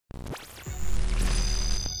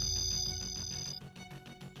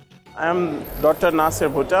I am Dr. Nasir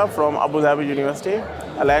Bhutta from Abu Dhabi University,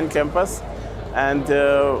 Aligned Campus, and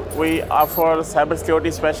we offer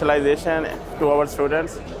cybersecurity specialization to our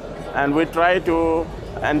students, and we try to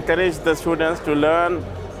encourage the students to learn,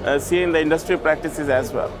 seeing the industry practices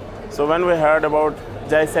as well. So when we heard about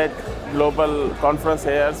JISEC global conference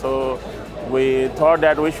here, so we thought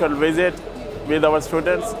that we should visit with our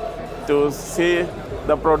students to see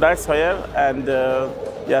the products here, and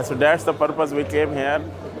yeah, so that's the purpose we came here.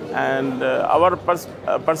 And our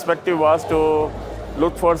perspective was to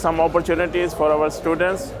look for some opportunities for our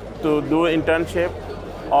students to do internship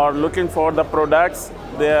or looking for the products,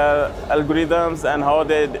 their algorithms and how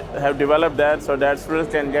they have developed that, so that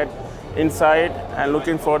students can get insight and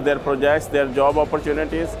looking for their projects, their job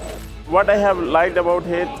opportunities. What I have liked about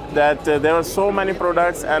it, that there are so many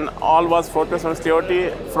products and all was focused on security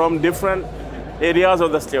from different areas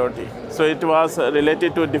of the security. So it was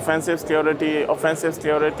related to defensive security, offensive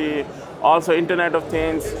security, also Internet of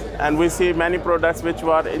Things, and we see many products which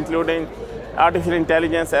were including artificial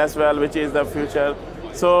intelligence as well, which is the future.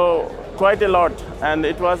 So quite a lot, and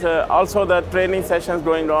it was also the training sessions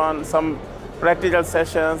going on, some practical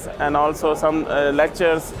sessions, and also some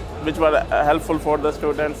lectures which were helpful for the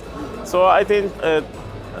students. So I think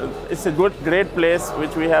it's a great place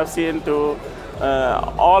which we have seen to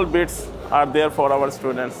all bits are there for our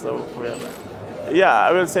students. So yeah,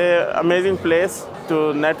 I will say amazing place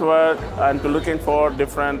to network and to looking for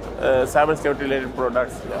different cybersecurity related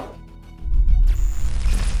products. Yeah.